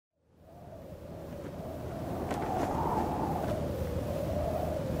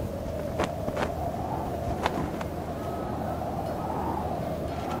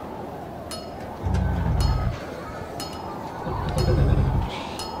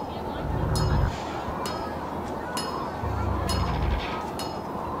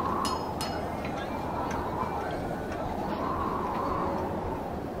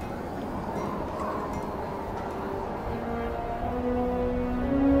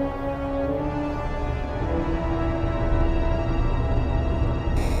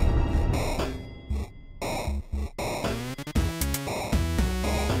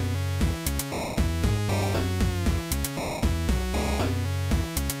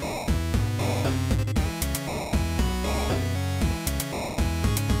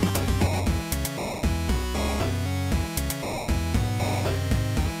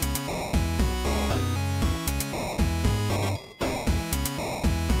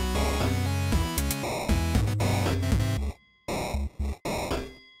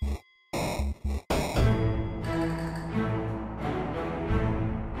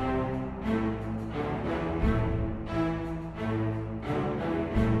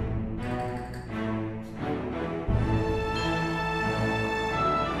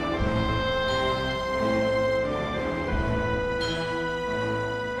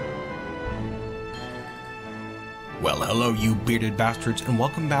Well, hello you bearded bastards, and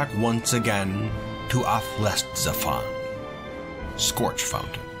welcome back once again to Fledgling,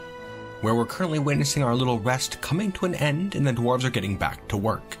 Scorchfountain, where we're currently witnessing our little rest coming to an end and the dwarves are getting back to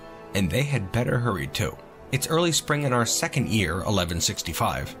work. And they had better hurry too. It's early spring in our second year,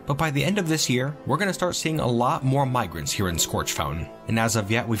 1165, but by the end of this year, we're going to start seeing a lot more migrants here in Scorchfountain, and as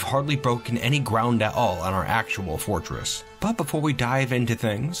of yet, we've hardly broken any ground at all on our actual fortress. But before we dive into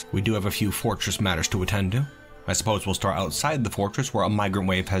things, we do have a few fortress matters to attend to. I suppose we'll start outside the fortress where a migrant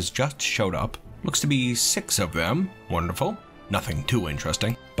wave has just showed up. Looks to be 6 of them. Wonderful. Nothing too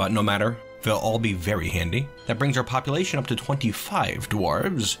interesting, but no matter. They'll all be very handy. That brings our population up to 25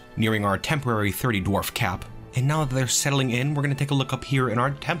 dwarves, nearing our temporary 30 dwarf cap. And now that they're settling in, we're going to take a look up here in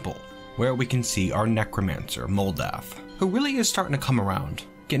our temple, where we can see our necromancer, Moldath, who really is starting to come around,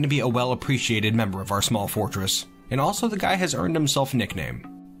 getting to be a well-appreciated member of our small fortress. And also the guy has earned himself a nickname.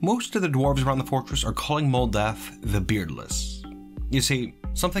 Most of the dwarves around the fortress are calling Moldath the Beardless. You see,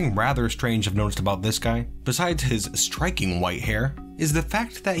 something rather strange I've noticed about this guy, besides his striking white hair, is the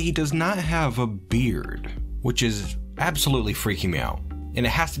fact that he does not have a beard, which is absolutely freaking me out. And it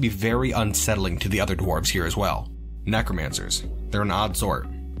has to be very unsettling to the other dwarves here as well. Necromancers, they're an odd sort.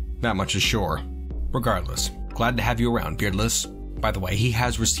 That much is sure. Regardless, glad to have you around, Beardless. By the way, he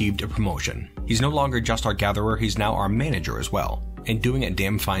has received a promotion. He's no longer just our gatherer, he's now our manager as well, and doing a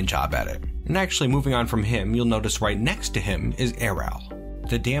damn fine job at it. And actually, moving on from him, you'll notice right next to him is Aral,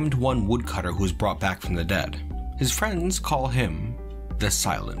 the damned one woodcutter who was brought back from the dead. His friends call him the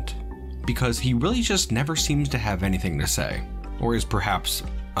Silent, because he really just never seems to have anything to say, or is perhaps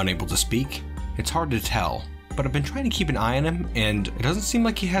unable to speak. It's hard to tell, but I've been trying to keep an eye on him, and it doesn't seem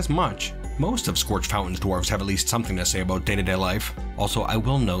like he has much. Most of Scorchfountain's dwarves have at least something to say about day-to-day life. Also, I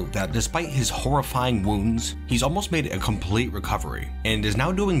will note that despite his horrifying wounds, he's almost made a complete recovery, and is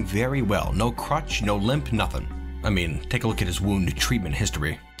now doing very well. No crutch, no limp, nothing. I mean, take a look at his wound treatment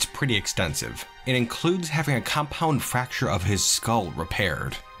history. It's pretty extensive. It includes having a compound fracture of his skull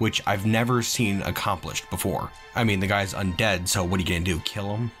repaired, which I've never seen accomplished before. I mean, the guy's undead, so what are you gonna do,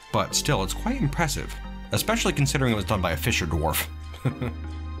 kill him? But still, it's quite impressive, especially considering it was done by a fisher dwarf.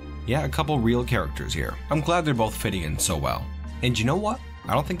 Yeah, a couple real characters here. I'm glad they're both fitting in so well. And you know what?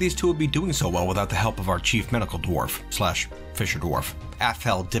 I don't think these two would be doing so well without the help of our chief medical dwarf / fisher dwarf,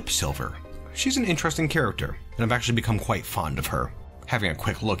 Athel Dipsilver. She's an interesting character, and I've actually become quite fond of her. Having a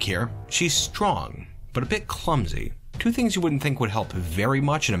quick look here, she's strong, but a bit clumsy. Two things you wouldn't think would help very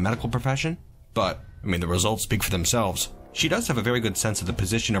much in a medical profession, but, I mean, the results speak for themselves. She does have a very good sense of the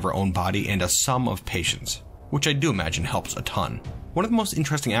position of her own body and a sum of patience, which I do imagine helps a ton. One of the most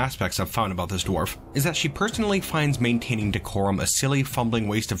interesting aspects I've found about this dwarf is that she personally finds maintaining decorum a silly, fumbling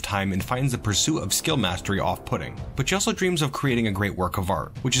waste of time and finds the pursuit of skill mastery off-putting. But she also dreams of creating a great work of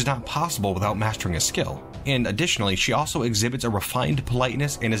art, which is not possible without mastering a skill. And additionally, she also exhibits a refined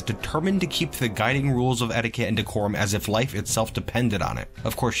politeness and is determined to keep the guiding rules of etiquette and decorum as if life itself depended on it.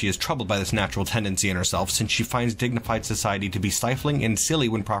 Of course, she is troubled by this natural tendency in herself since she finds dignified society to be stifling and silly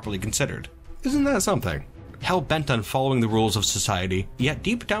when properly considered. Isn't that something? Hell-bent on following the rules of society, yet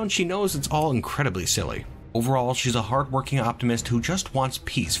deep down she knows it's all incredibly silly. Overall, she's a hard-working optimist who just wants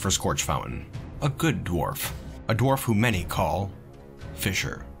peace for Scorchfountain. A good dwarf. A dwarf who many call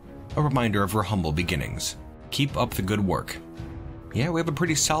Fisher. A reminder of her humble beginnings. Keep up the good work. Yeah, we have a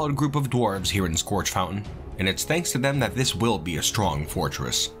pretty solid group of dwarves here in Scorchfountain, and it's thanks to them that this will be a strong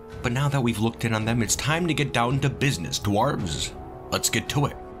fortress. But now that we've looked in on them, it's time to get down to business, dwarves. Let's get to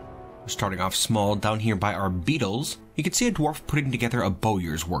it. Starting off small down here by our beetles, you can see a dwarf putting together a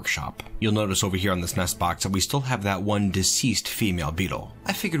bowyer's workshop. You'll notice over here on this nest box that we still have that one deceased female beetle.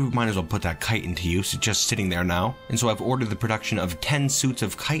 I figured we might as well put that chitin to use, it's just sitting there now, and so I've ordered the production of 10 suits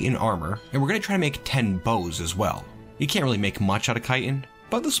of chitin armor, and we're going to try to make 10 bows as well. You can't really make much out of chitin,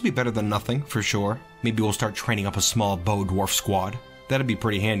 but this will be better than nothing, for sure. Maybe we'll start training up a small bow dwarf squad. That'd be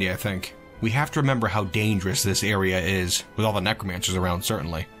pretty handy, I think. We have to remember how dangerous this area is, with all the necromancers around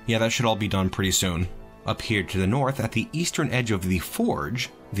certainly. Yeah, that should all be done pretty soon. Up here to the north, at the eastern edge of the forge,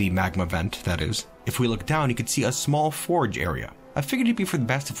 the magma vent that is, if we look down you can see a small forge area. I figured it'd be for the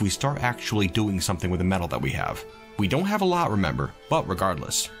best if we start actually doing something with the metal that we have. We don't have a lot, remember, but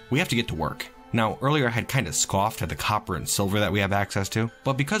regardless, we have to get to work. Now, earlier I had kind of scoffed at the copper and silver that we have access to,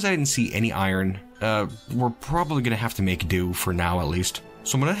 but because I didn't see any iron, we're probably gonna have to make do for now at least.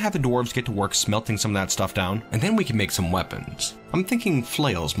 So I'm gonna have the dwarves get to work smelting some of that stuff down, and then we can make some weapons. I'm thinking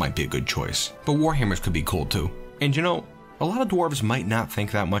flails might be a good choice, but warhammers could be cool too. And you know, a lot of dwarves might not think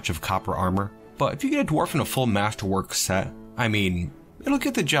that much of copper armor, but if you get a dwarf in a full masterwork set, I mean, it'll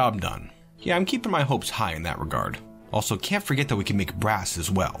get the job done. Yeah, I'm keeping my hopes high in that regard. Also, can't forget that we can make brass as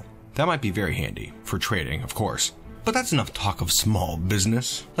well. That might be very handy, for trading, of course. But that's enough talk of small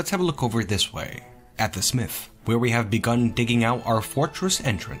business. Let's have a look over this way, at the smith, where we have begun digging out our fortress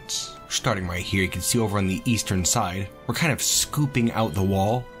entrance. Starting right here, you can see over on the eastern side, we're kind of scooping out the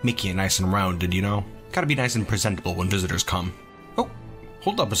wall, making it nice and rounded, you know? Gotta be nice and presentable when visitors come. Oh,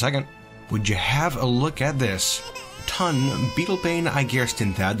 hold up a second. Would you have a look at this? Tun Beetlebane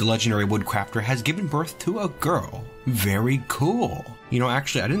Igerstenthad, the legendary woodcrafter, has given birth to a girl. Very cool. You know,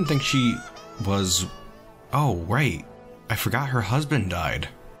 actually, I didn't think she was... Oh, right. I forgot her husband died.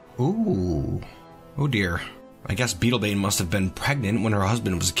 Ooh. Oh dear. I guess Beetlebane must have been pregnant when her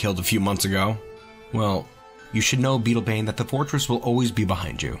husband was killed a few months ago. Well, you should know, Beetlebane, that the fortress will always be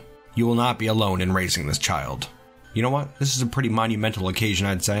behind you. You will not be alone in raising this child. You know what? This is a pretty monumental occasion,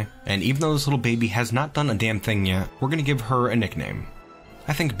 I'd say. And even though this little baby has not done a damn thing yet, we're gonna give her a nickname.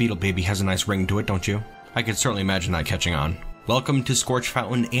 I think Beetle Baby has a nice ring to it, don't you? I could certainly imagine that catching on. Welcome to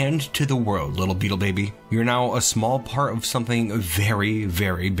Scorchfountain and to the world, little Beetle Baby. You're now a small part of something very,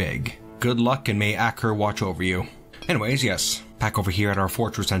 very big. Good luck and may Acker watch over you. Anyways, yes, back over here at our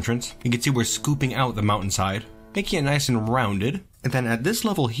fortress entrance, you can see we're scooping out the mountainside, making it nice and rounded. And then at this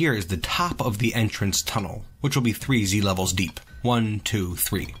level here is the top of the entrance tunnel, which will be 3 Z levels deep. 1, 2,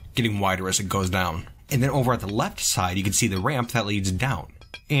 3, getting wider as it goes down. And then over at the left side, you can see the ramp that leads down.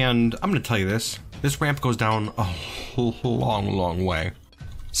 And I'm going to tell you this ramp goes down a long, long way.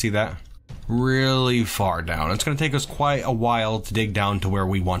 See that? Really far down. It's going to take us quite a while to dig down to where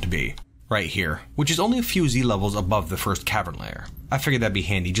we want to be. Right here, which is only a few Z levels above the first cavern layer. I figured that'd be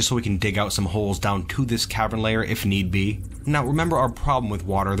handy just so we can dig out some holes down to this cavern layer if need be. Now remember our problem with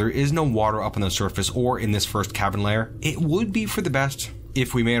water, there is no water up on the surface or in this first cavern layer. It would be for the best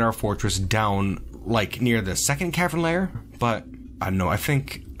if we made our fortress down like near the second cavern layer, but I don't know, I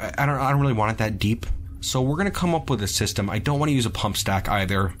don't really want it that deep. So we're gonna come up with a system. I don't want to use a pump stack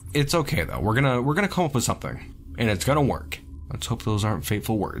either. It's okay though, we're gonna come up with something. And it's gonna work. Let's hope those aren't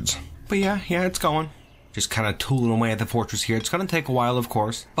fateful words. But yeah, it's going. Just kind of tooling away at the fortress here. It's going to take a while, of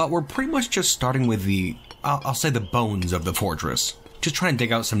course. But we're pretty much just starting with the, I'll say the bones of the fortress. Just trying to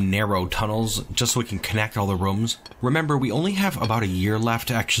dig out some narrow tunnels, just so we can connect all the rooms. Remember, we only have about a year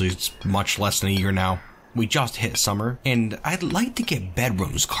left. Actually, it's much less than a year now. We just hit summer, and I'd like to get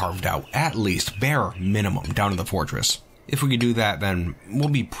bedrooms carved out, at least, bare minimum, down in the fortress. If we could do that, then we'll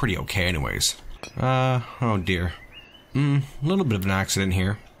be pretty okay anyways. Oh dear. A little bit of an accident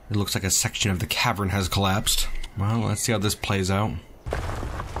here. It looks like a section of the cavern has collapsed. Well, let's see how this plays out.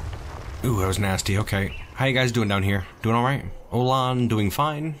 Ooh, that was nasty. Okay. How you guys doing down here? Doing alright? Olan, doing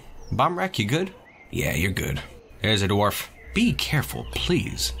fine? Bombrak, you good? Yeah, you're good. There's a dwarf. Be careful,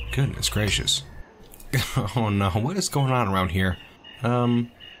 please. Goodness gracious. Oh no, what is going on around here? Oh,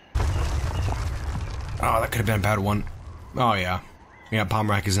 that could have been a bad one. Oh yeah. Yeah,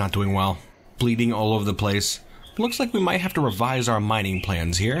 Bombrak is not doing well. Bleeding all over the place. Looks like we might have to revise our mining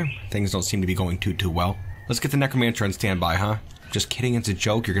plans here. Things don't seem to be going too well. Let's get the necromancer on standby, huh? Just kidding, it's a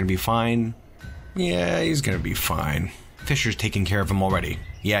joke, you're gonna be fine. Yeah, he's gonna be fine. Fisher's taking care of him already.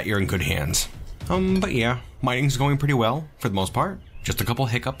 Yeah, you're in good hands. But yeah, mining's going pretty well, for the most part. Just a couple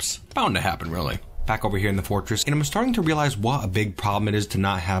hiccups. Bound to happen, really. Back over here in the fortress, and I'm starting to realize what a big problem it is to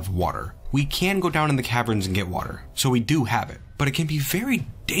not have water. We can go down in the caverns and get water, so we do have it, but it can be very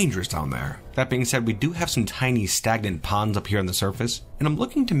dangerous down there. That being said, we do have some tiny stagnant ponds up here on the surface, and I'm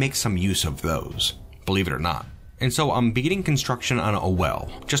looking to make some use of those, believe it or not. And so I'm beginning construction on a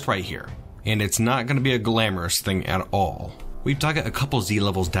well, just right here. And it's not going to be a glamorous thing at all. We've dug it a couple Z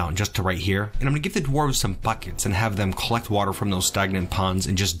levels down just to right here, and I'm going to give the dwarves some buckets and have them collect water from those stagnant ponds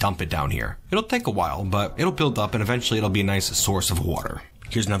and just dump it down here. It'll take a while, but it'll build up and eventually it'll be a nice source of water.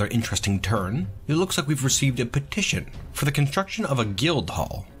 Here's another interesting turn. It looks like we've received a petition for the construction of a guild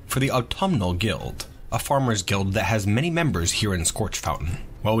hall for the Autumnal Guild, a farmers guild that has many members here in Scorchfountain.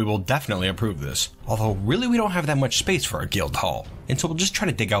 Well, we will definitely approve this, although really we don't have that much space for a guild hall, and so we'll just try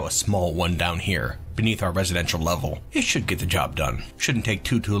to dig out a small one down here, beneath our residential level. It should get the job done. Shouldn't take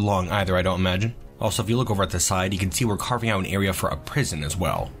too long either, I don't imagine. Also, if you look over at the side, you can see we're carving out an area for a prison as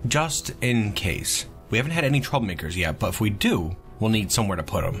well, just in case. We haven't had any troublemakers yet, but if we do, we'll need somewhere to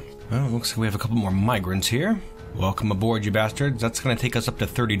put them. Well, it looks like we have a couple more migrants here. Welcome aboard, you bastards. That's going to take us up to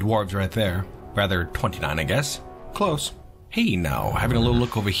 30 dwarves right there. Rather, 29, I guess. Close. Hey, now, having a little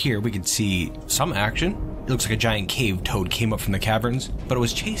look over here, we can see some action. It looks like a giant cave toad came up from the caverns, but it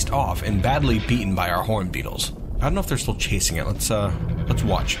was chased off and badly beaten by our horn beetles. I don't know if they're still chasing it. Let's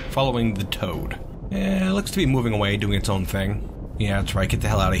watch. Following the toad. Yeah, it looks to be moving away, doing its own thing. Yeah, that's right. Get the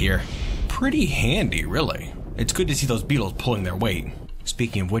hell out of here. Pretty handy, really. It's good to see those beetles pulling their weight.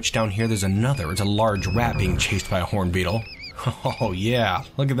 Speaking of which, down here there's another. It's a large rat being chased by a horn beetle. Oh, yeah.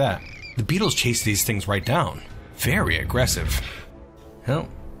 Look at that. The beetles chase these things right down. Very aggressive. Well,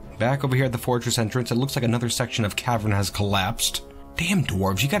 back over here at the fortress entrance, it looks like another section of cavern has collapsed. Damn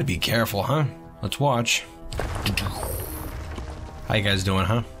dwarves, you gotta be careful, huh? Let's watch. How you guys doing,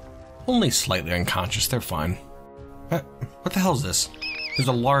 huh? Only slightly unconscious, they're fine. What the hell is this? There's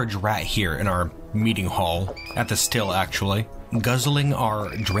a large rat here in our meeting hall, at the still actually, guzzling our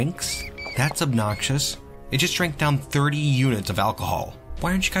drinks? That's obnoxious. It just drank down 30 units of alcohol.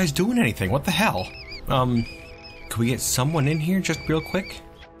 Why aren't you guys doing anything? What the hell? Could we get someone in here just real quick?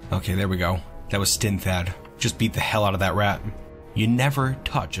 Okay, there we go. That was Stinthad. Just beat the hell out of that rat. You never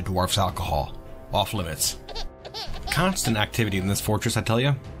touch a dwarf's alcohol. Off limits. Constant activity in this fortress, I tell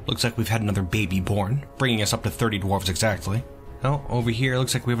you. Looks like we've had another baby born, bringing us up to 30 dwarves exactly. Oh, over here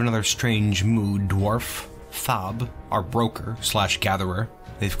looks like we have another strange mood dwarf. Thab, our broker / gatherer.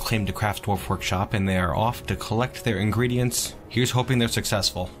 They've claimed a craft dwarf workshop and they are off to collect their ingredients. Here's hoping they're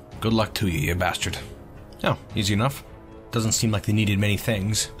successful. Good luck to you, you bastard. Oh, easy enough. Doesn't seem like they needed many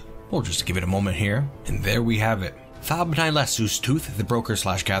things. We'll just give it a moment here, and there we have it. Thab Nylesus Tooth, the broker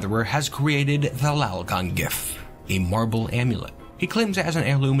 / gatherer, has created the Lalgangif, a marble amulet. He claims it as an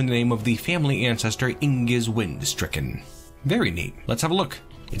heirloom in the name of the family ancestor Ingiz Windstricken. Very neat. Let's have a look.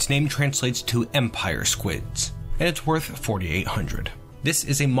 Its name translates to Empire Squids, and it's worth 4,800. This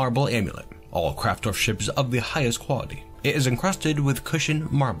is a marble amulet, all craft ships of the highest quality. It is encrusted with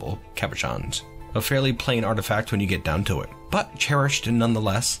cushioned marble cabochons. A fairly plain artifact when you get down to it, but cherished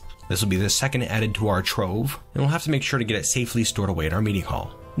nonetheless. This will be the second added to our trove, and we'll have to make sure to get it safely stored away in our meeting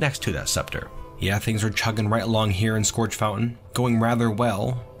hall, next to that scepter. Yeah, things are chugging right along here in Scorchfountain, going rather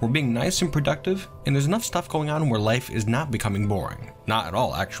well. We're being nice and productive, and there's enough stuff going on where life is not becoming boring. Not at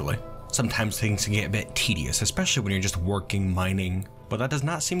all, actually. Sometimes things can get a bit tedious, especially when you're just working, mining, but that does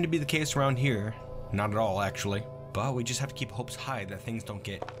not seem to be the case around here. Not at all, actually. But we just have to keep hopes high that things don't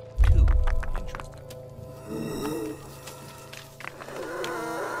get too interesting.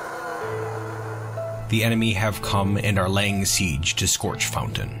 The enemy have come and are laying siege to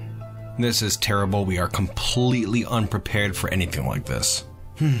Scorchfountain. This is terrible. We are completely unprepared for anything like this.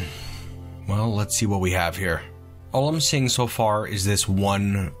 Well, let's see what we have here. All I'm seeing so far is this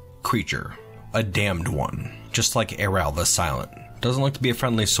one creature. A damned one. Just like Erel the Silent. Doesn't look to be a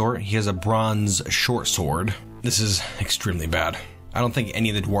friendly sort. He has a bronze short sword. This is extremely bad. I don't think any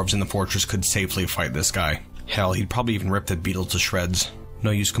of the dwarves in the fortress could safely fight this guy. Hell, he'd probably even rip the beetles to shreds. No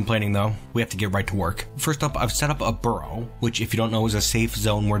use complaining though, we have to get right to work. First up, I've set up a burrow, which if you don't know is a safe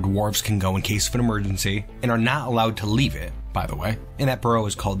zone where dwarves can go in case of an emergency, and are not allowed to leave it, by the way. And that burrow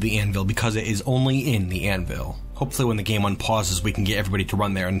is called the Anvil because it is only in the Anvil. Hopefully when the game unpauses we can get everybody to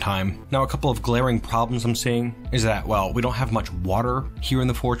run there in time. Now a couple of glaring problems I'm seeing is that, well, we don't have much water here in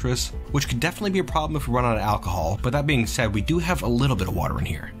the fortress, which could definitely be a problem if we run out of alcohol, but that being said, we do have a little bit of water in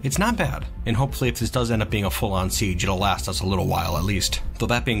here. It's not bad, and hopefully if this does end up being a full-on siege, it'll last us a little while at least. Though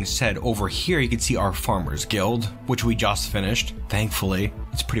that being said, over here you can see our Farmers Guild, which we just finished, thankfully.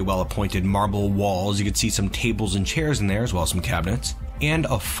 It's pretty well appointed marble walls, you can see some tables and chairs in there as well as some cabinets. And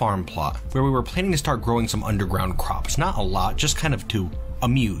a farm plot, where we were planning to start growing some underground crops. Not a lot, just kind of to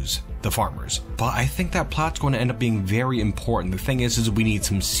amuse the farmers. But I think that plot's going to end up being very important. The thing is we need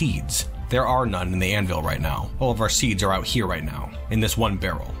some seeds. There are none in the anvil right now. All of our seeds are out here right now, in this one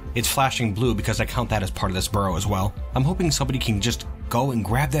barrel. It's flashing blue because I count that as part of this burrow as well. I'm hoping somebody can just go and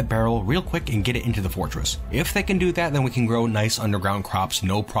grab that barrel real quick and get it into the fortress. If they can do that, then we can grow nice underground crops,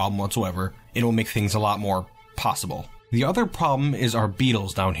 no problem whatsoever. It'll make things a lot more possible. The other problem is our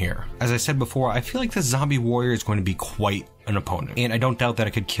beetles down here. As I said before, I feel like this zombie warrior is going to be quite an opponent, and I don't doubt that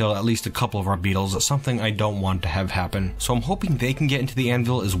it could kill at least a couple of our beetles, something I don't want to have happen. So I'm hoping they can get into the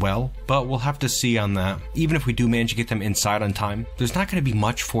anvil as well, but we'll have to see on that. Even if we do manage to get them inside on time, there's not going to be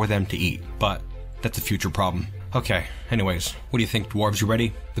much for them to eat, but that's a future problem. Okay, anyways, what do you think, dwarves? You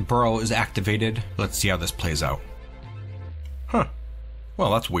ready? The burrow is activated. Let's see how this plays out. Huh.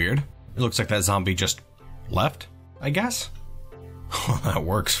 Well, that's weird. It looks like that zombie just left, I guess? That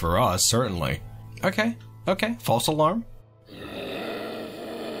works for us, certainly. Okay, false alarm.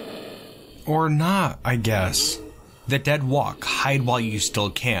 Or not, I guess. The dead walk, hide while you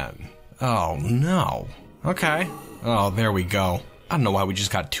still can. Oh, no. Okay. Oh, there we go. I don't know why we just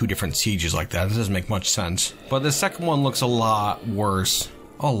got two different sieges like that. This doesn't make much sense. But the second one looks a lot worse.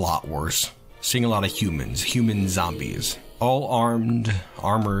 A lot worse. Seeing a lot of humans, human zombies. All armed,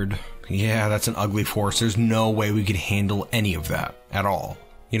 armored. Yeah, that's an ugly force. There's no way we could handle any of that at all.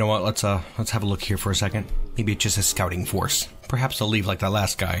 You know what? Let's have a look here for a second. Maybe it's just a scouting force. Perhaps they'll leave like that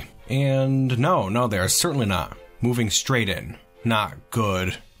last guy. And no, they're certainly not. Moving straight in. Not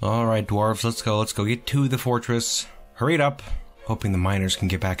good. All right, dwarves, let's go get to the fortress. Hurry it up. Hoping the miners can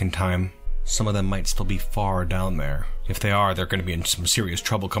get back in time. Some of them might still be far down there. If they are, they're going to be in some serious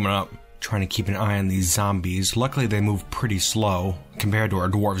trouble coming up. Trying to keep an eye on these zombies. Luckily, they move pretty slow, compared to our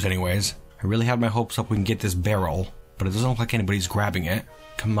dwarves anyways. I really had my hopes up we can get this barrel, but it doesn't look like anybody's grabbing it.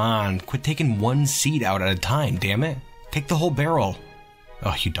 Come on, quit taking one seed out at a time, damn it. Take the whole barrel.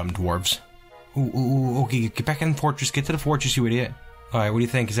 Oh, you dumb dwarves. Ooh, okay, get back in the fortress. Get to the fortress, you idiot. Alright, what do you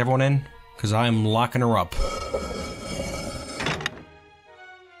think? Is everyone in? Because I'm locking her up.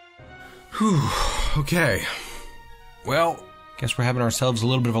 Whew, okay. Well, guess we're having ourselves a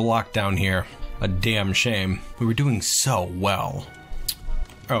little bit of a lockdown here. A damn shame. We were doing so well.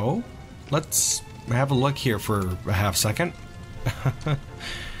 Oh, let's have a look here for a half second.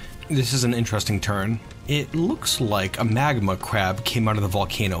 This is an interesting turn. It looks like a magma crab came out of the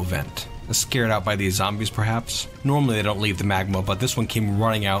volcano vent. Scared out by these zombies, perhaps. Normally they don't leave the magma, but this one came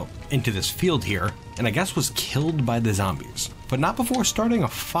running out into this field here, and I guess was killed by the zombies. But not before starting a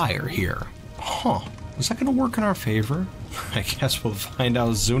fire here. Huh. Is that going to work in our favor? I guess we'll find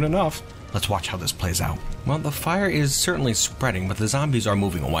out soon enough. Let's watch how this plays out. Well, the fire is certainly spreading, but the zombies are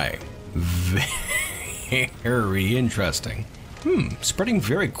moving away. Very interesting. Spreading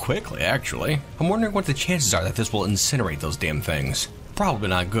very quickly, actually. I'm wondering what the chances are that this will incinerate those damn things. Probably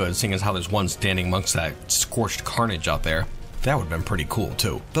not good, seeing as how there's one standing amongst that scorched carnage out there. That would have been pretty cool,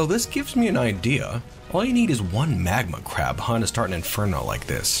 too. Though this gives me an idea. All you need is one magma crab, to start an inferno like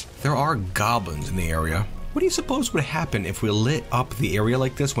this. There are goblins in the area. What do you suppose would happen if we lit up the area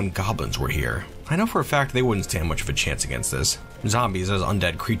like this when goblins were here? I know for a fact they wouldn't stand much of a chance against this. Zombies as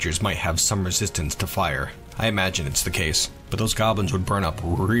undead creatures might have some resistance to fire. I imagine it's the case. But those goblins would burn up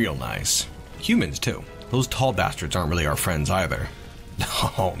real nice. Humans, too. Those tall bastards aren't really our friends either.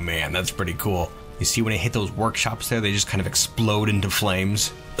 Oh man, that's pretty cool. You see when they hit those workshops there, they just kind of explode into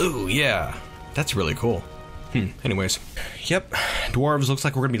flames. Ooh, yeah. That's really cool. Anyways. Yep, dwarves looks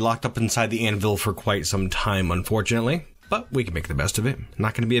like we're gonna be locked up inside the anvil for quite some time, unfortunately. But we can make the best of it.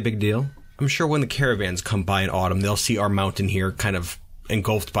 Not gonna be a big deal. I'm sure when the caravans come by in autumn, they'll see our mountain here kind of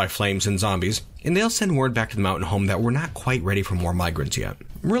engulfed by flames and zombies, and they'll send word back to the mountain home that we're not quite ready for more migrants yet.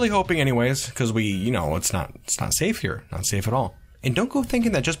 I'm really hoping anyways, because it's not safe here. Not safe at all. And don't go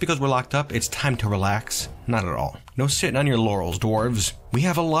thinking that just because we're locked up, it's time to relax. Not at all. No sitting on your laurels, dwarves. We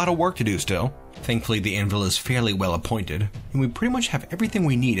have a lot of work to do still. Thankfully, the anvil is fairly well appointed, and we pretty much have everything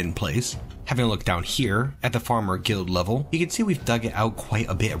we need in place. Having a look down here, at the farmer guild level, you can see we've dug it out quite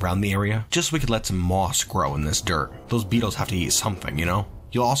a bit around the area, just so we could let some moss grow in this dirt. Those beetles have to eat something, you know?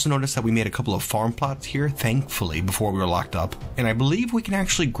 You'll also notice that we made a couple of farm plots here, thankfully, before we were locked up. And I believe we can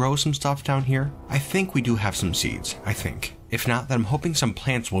actually grow some stuff down here. I think we do have some seeds, I think. If not, then I'm hoping some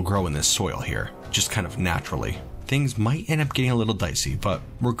plants will grow in this soil here, just kind of naturally. Things might end up getting a little dicey, but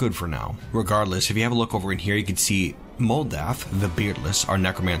we're good for now. Regardless, if you have a look over in here, you can see Moldath, the Beardless, our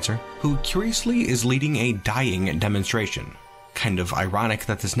necromancer, who curiously is leading a dyeing demonstration. Kind of ironic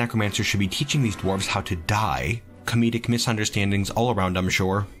that this necromancer should be teaching these dwarves how to dye. Comedic misunderstandings all around, I'm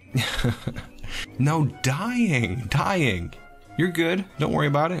sure. No, dyeing. You're good, don't worry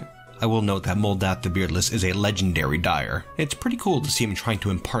about it. I will note that Moldath the Beardless is a legendary dyer. It's pretty cool to see him trying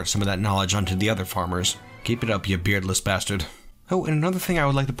to impart some of that knowledge onto the other farmers. Keep it up, you beardless bastard. Oh, and another thing I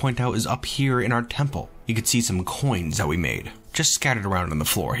would like to point out is up here in our temple. You can see some coins that we made, just scattered around on the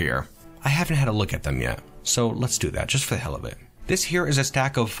floor here. I haven't had a look at them yet, so let's do that, just for the hell of it. This here is a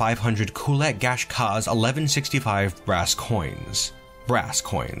stack of 500 Kulet Gashkaz 1165 brass coins.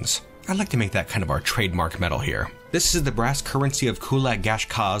 I'd like to make that kind of our trademark metal here. This is the brass currency of Kulet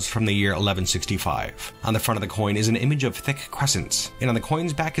Gashkaz from the year 1165. On the front of the coin is an image of thick crescents, and on the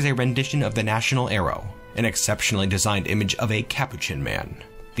coin's back is a rendition of the national arrow, an exceptionally designed image of a capuchin man.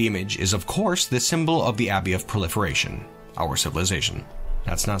 The image is, of course, the symbol of the Abbey of Proliferation, our civilization.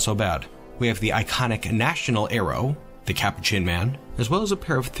 That's not so bad. We have the iconic national arrow, the capuchin man, as well as a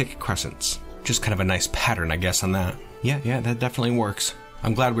pair of thick crescents. Just kind of a nice pattern, I guess, on that. Yeah, that definitely works.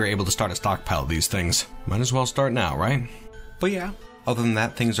 I'm glad we were able to start a stockpile of these things. Might as well start now, right? But yeah, other than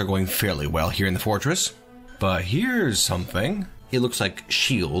that, things are going fairly well here in the fortress. But here's something. It looks like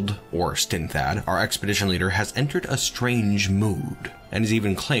Shield, or Stinthad, our expedition leader, has entered a strange mood, and has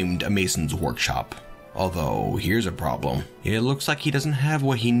even claimed a mason's workshop. Although, here's a problem. It looks like he doesn't have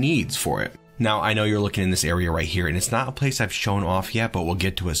what he needs for it. Now, I know you're looking in this area right here, and it's not a place I've shown off yet, but we'll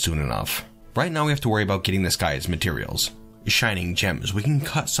get to it soon enough. Right now we have to worry about getting this guy his materials. Shining gems. We can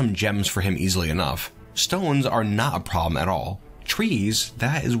cut some gems for him easily enough. Stones are not a problem at all. Trees,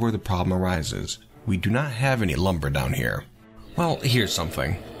 that is where the problem arises. We do not have any lumber down here. Well, here's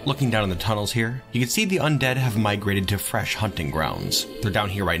something. Looking down in the tunnels here, you can see the undead have migrated to fresh hunting grounds. They're down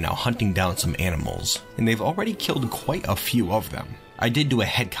here right now hunting down some animals, and they've already killed quite a few of them. I did do a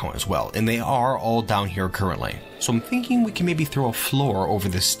head count as well, and they are all down here currently. So I'm thinking we can maybe throw a floor over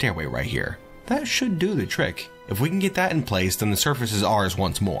this stairway right here. That should do the trick. If we can get that in place, then the surface is ours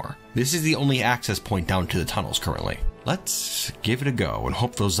once more. This is the only access point down to the tunnels currently. Let's give it a go and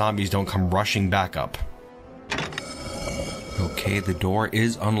hope those zombies don't come rushing back up. Okay, the door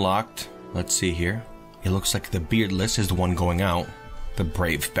is unlocked. Let's see here. It looks like the beardless is the one going out. The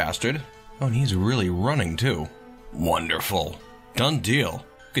brave bastard. Oh, and he's really running too. Wonderful. Done deal.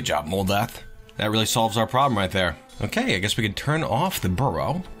 Good job, Moldath. That really solves our problem right there. Okay, I guess we could turn off the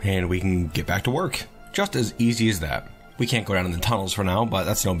burrow and we can get back to work. Just as easy as that. We can't go down in the tunnels for now, but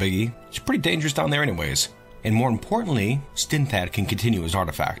that's no biggie. It's pretty dangerous down there anyways. And more importantly, Stinthad can continue his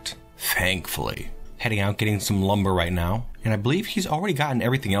artifact. Thankfully. Heading out, getting some lumber right now. And I believe he's already gotten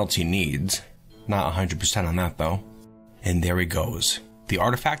everything else he needs. Not 100% on that though. And there he goes. The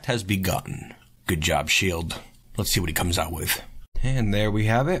artifact has begun. Good job, Shield. Let's see what he comes out with. And there we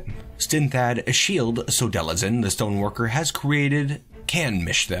have it. Stinthad Shield Sodelazin, the stoneworker, has created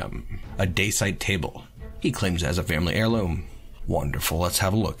Can-Mish Them, a daysite table. He claims it as a family heirloom. Wonderful, let's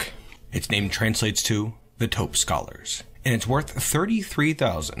have a look. Its name translates to the Taupe Scholars, and it's worth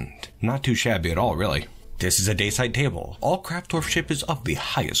 33,000. Not too shabby at all, really. This is a daysite table. All craftsmanship is of the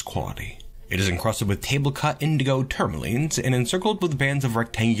highest quality. It is encrusted with table-cut indigo tourmalines and encircled with bands of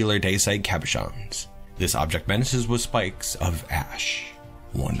rectangular daysite cabochons. This object menaces with spikes of ash.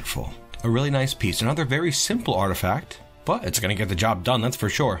 Wonderful. A really nice piece. Another very simple artifact, but it's gonna get the job done, that's for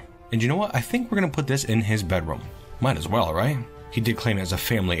sure. And you know what? I think we're gonna put this in his bedroom. Might as well, right? He did claim it as a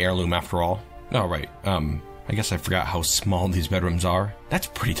family heirloom after all. Oh, right. I guess I forgot how small these bedrooms are. That's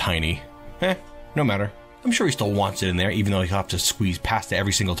pretty tiny. No matter. I'm sure he still wants it in there, even though he'll have to squeeze past it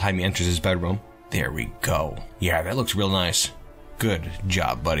every single time he enters his bedroom. There we go. Yeah, that looks real nice. Good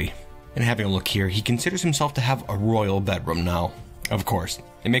job, buddy. And having a look here, he considers himself to have a royal bedroom now. Of course.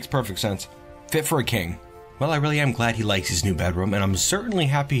 It makes perfect sense. Fit for a king. Well, I really am glad he likes his new bedroom, and I'm certainly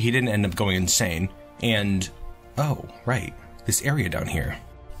happy he didn't end up going insane. And, oh, right. This area down here.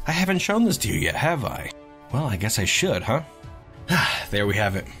 I haven't shown this to you yet, have I? Well, I guess I should, huh? There we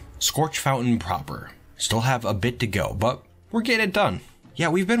have it. Scorchfountain proper. Still have a bit to go, but we're getting it done. Yeah,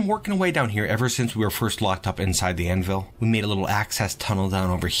 we've been working away down here ever since we were first locked up inside the anvil. We made a little access tunnel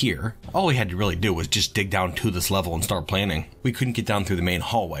down over here. All we had to really do was just dig down to this level and start planning. We couldn't get down through the main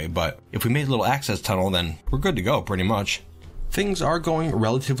hallway, but if we made a little access tunnel, then we're good to go, pretty much. Things are going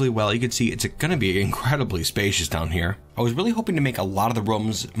relatively well. You can see it's going to be incredibly spacious down here. I was really hoping to make a lot of the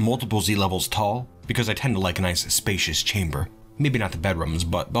rooms multiple Z levels tall, because I tend to like a nice spacious chamber. Maybe not the bedrooms,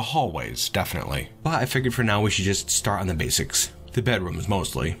 but the hallways, definitely. But I figured for now we should just start on the basics. The bedrooms,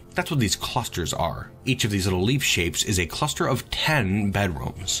 mostly. That's what these clusters are. Each of these little leaf shapes is a cluster of 10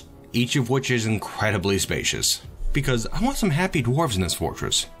 bedrooms, each of which is incredibly spacious. Because I want some happy dwarves in this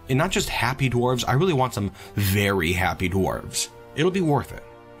fortress. And not just happy dwarves, I really want some very happy dwarves. It'll be worth it.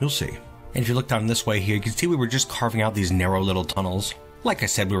 You'll see. And if you look down this way here, you can see we were just carving out these narrow little tunnels. Like I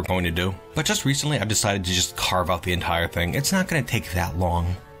said we were going to do. But just recently I've decided to just carve out the entire thing. It's not going to take that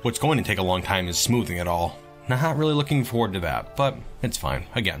long. What's going to take a long time is smoothing it all. Not really looking forward to that, but it's fine.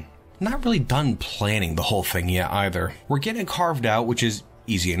 Again, not really done planning the whole thing yet either. We're getting it carved out, which is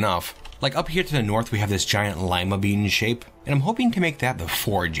easy enough. Like up here to the north, we have this giant lima bean shape, and I'm hoping to make that the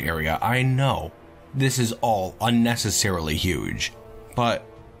forge area. I know this is all unnecessarily huge, but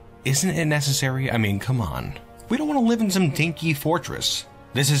isn't it necessary? I mean, come on. We don't want to live in some dinky fortress.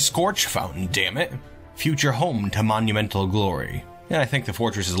 This is Scorchfountain, damn it. Future home to monumental glory. And I think the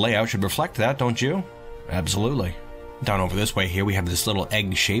fortress's layout should reflect that, don't you? Absolutely. Down over this way here we have this little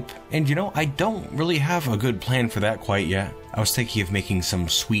egg shape, and you know, I don't really have a good plan for that quite yet. I was thinking of making some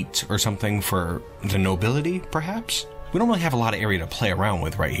suites or something for the nobility, perhaps? We don't really have a lot of area to play around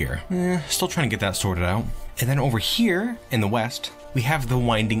with right here. Still trying to get that sorted out. And then over here in the west, we have the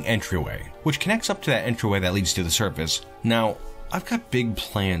winding entryway, which connects up to that entryway that leads to the surface. Now, I've got big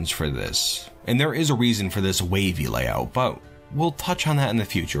plans for this, and there is a reason for this wavy layout, but we'll touch on that in the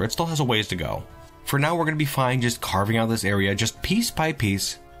future. It still has a ways to go. For now, we're going to be fine just carving out this area, just piece by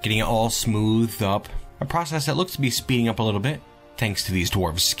piece, getting it all smoothed up, a process that looks to be speeding up a little bit, thanks to these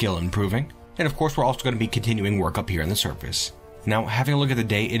dwarves' skill improving. And of course, we're also going to be continuing work up here in the surface. Now, having a look at the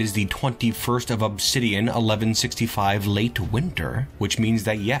date, it is the 21st of Obsidian 1165 late winter, which means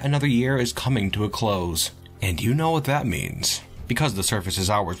that yet another year is coming to a close. And you know what that means. Because the surface is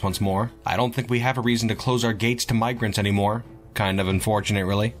ours once more, I don't think we have a reason to close our gates to migrants anymore. Kind of unfortunate,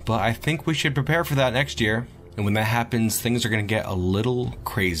 really, but I think we should prepare for that next year. And when that happens, things are going to get a little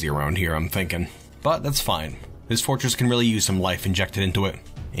crazy around here, I'm thinking. But that's fine. This fortress can really use some life injected into it.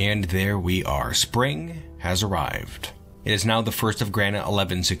 And there we are. Spring has arrived. It is now the 1st of Granite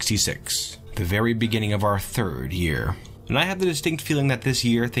 1166, the very beginning of our 3rd year. And I have the distinct feeling that this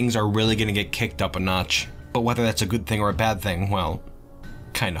year things are really going to get kicked up a notch. But whether that's a good thing or a bad thing, well,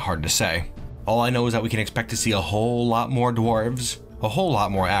 kinda hard to say. All I know is that we can expect to see a whole lot more dwarves, a whole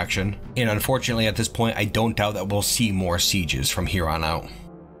lot more action, and unfortunately at this point I don't doubt that we'll see more sieges from here on out.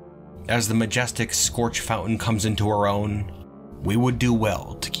 As the majestic Scorchfountain comes into her own, we would do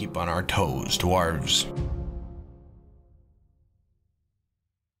well to keep on our toes, dwarves.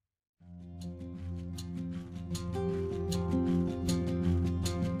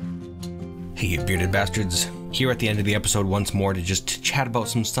 Hey, you bearded bastards. Here at the end of the episode once more to just chat about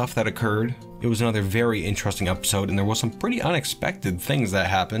some stuff that occurred. It was another very interesting episode, and there was some pretty unexpected things that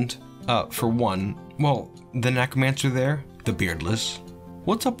happened. For one, well, the necromancer there, the beardless.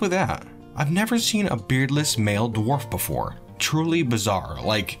 What's up with that? I've never seen a beardless male dwarf before. Truly bizarre.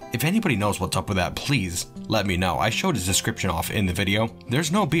 Like, if anybody knows what's up with that, please let me know. I showed his description off in the video.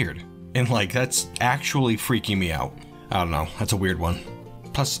 There's no beard. And like, that's actually freaking me out. I don't know, that's a weird one.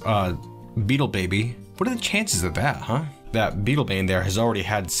 Plus, Beetle Baby. What are the chances of that, huh? That Beetlebane there has already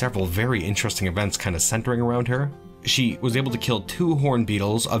had several very interesting events kind of centering around her. She was able to kill 2 horned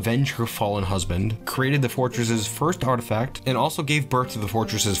beetles, avenge her fallen husband, created the fortress's first artifact, and also gave birth to the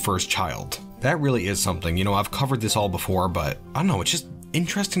fortress's first child. That really is something. You know, I've covered this all before, but I don't know, it's just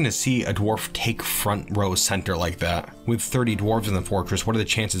interesting to see a dwarf take front row center like that. With 30 dwarves in the fortress, what are the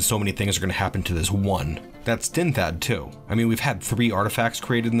chances so many things are going to happen to this one? That's Dinthad too. I mean, we've had 3 artifacts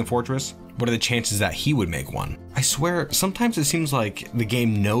created in the fortress. What are the chances that he would make one? I swear, sometimes it seems like the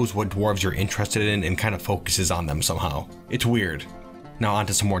game knows what dwarves you're interested in and kind of focuses on them somehow. It's weird. Now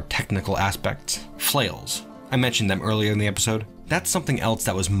onto some more technical aspects. Flails. I mentioned them earlier in the episode. That's something else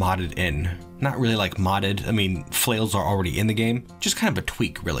that was modded in. Not really like modded, I mean, flails are already in the game. Just kind of a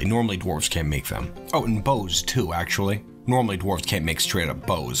tweak, really. Normally dwarves can't make them. Oh, and bows too, actually. Normally dwarves can't make straight up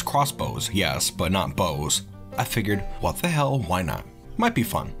bows. Crossbows, yes, but not bows. I figured, what the hell, why not? Might be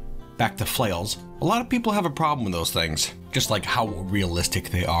fun. Back to flails. A lot of people have a problem with those things. Just like how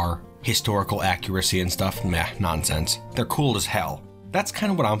realistic they are. Historical accuracy and stuff, meh, nonsense. They're cool as hell. That's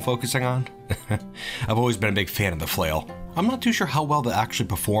kind of what I'm focusing on. I've always been a big fan of the flail. I'm not too sure how well they actually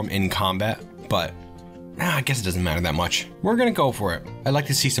perform in combat, but I guess it doesn't matter that much. We're gonna go for it. I'd like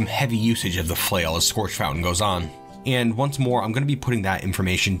to see some heavy usage of the flail as Scorchfountain goes on. And once more, I'm gonna be putting that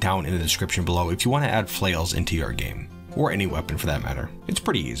information down in the description below if you want to add flails into your game. Or any weapon for that matter. It's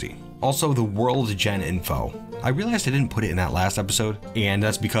pretty easy. Also, the world gen info. I realized I didn't put it in that last episode, and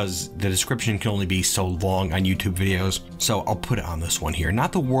that's because the description can only be so long on YouTube videos, so I'll put it on this one here.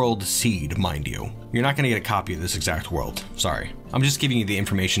 Not the world seed, mind you. You're not going to get a copy of this exact world. Sorry. I'm just giving you the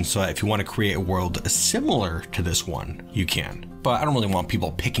information so that if you want to create a world similar to this one, you can. But I don't really want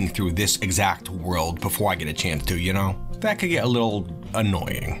people picking through this exact world before I get a chance to, you know? That could get a little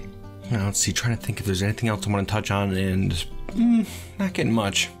annoying. Now, let's see, trying to think if there's anything else I want to touch on, and not getting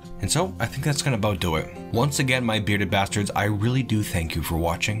much. And so, I think that's gonna about do it. Once again, my bearded bastards, I really do thank you for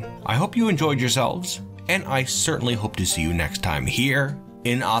watching. I hope you enjoyed yourselves, and I certainly hope to see you next time here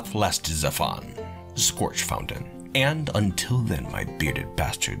in Athlestizafon, Scorchfountain. And until then, my bearded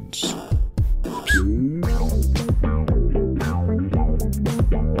bastards.